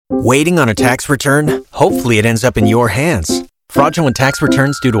Waiting on a tax return? Hopefully it ends up in your hands. Fraudulent tax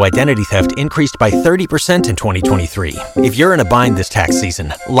returns due to identity theft increased by 30% in 2023. If you're in a bind this tax season,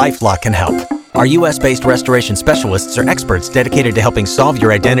 LifeLock can help. Our U.S.-based restoration specialists are experts dedicated to helping solve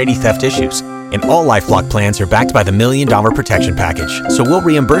your identity theft issues. And all LifeLock plans are backed by the $1 Million Protection Package. So we'll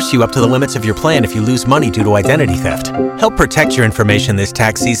reimburse you up to the limits of your plan if you lose money due to identity theft. Help protect your information this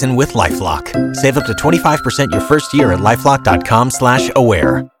tax season with LifeLock. Save up to 25% your first year at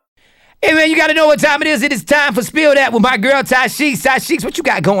LifeLock.com/aware. Hey, man, you got to know what time it is. It is time for Spill That with my girl, Ty Sheeks. Ty Sheeks, what you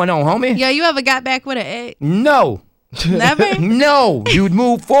got going on, homie? Yo, you ever got back with an ex? No. Never? No. You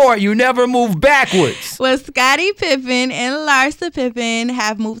move forward. You never move backwards. Well, Scottie Pippen and Larsa Pippen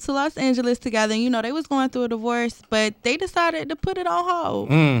have moved to Los Angeles together. And, you know, they was going through a divorce, but they decided to put it on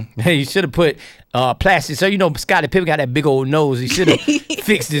hold. Hey, you should have put plastic. So, you know, Scottie Pippen got that big old nose. He should have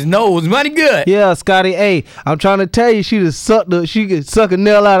fixed his nose. Money good. Yeah, Scottie. Hey, I'm trying to tell you, she could suck a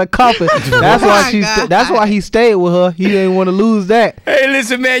nail out of coffin. That's why he stayed with her. He didn't want to lose that. Hey,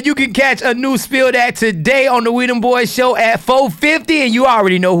 listen, man, you can catch a new Spill That today on the We Them Boys show at 4:50, and you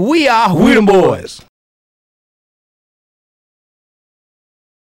already know who we are. We Them Boys.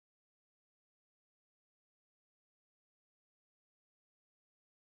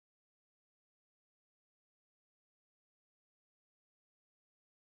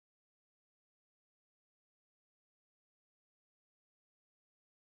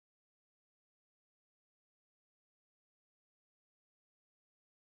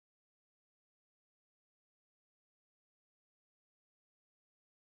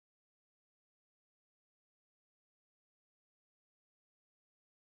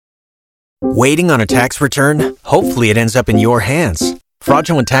 Waiting on a tax return? Hopefully it ends up in your hands.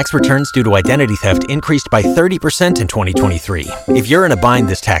 Fraudulent tax returns due to identity theft increased by 30% in 2023. If you're in a bind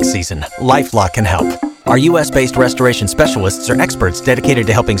this tax season, LifeLock can help. Our U.S.-based restoration specialists are experts dedicated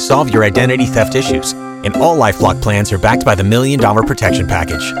to helping solve your identity theft issues. And all LifeLock plans are backed by the $1 Million Protection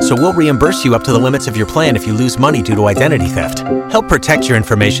Package. So we'll reimburse you up to the limits of your plan if you lose money due to identity theft. Help protect your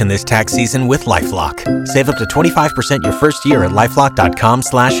information this tax season with LifeLock. Save up to 25% your first year at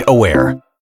LifeLock.com/aware.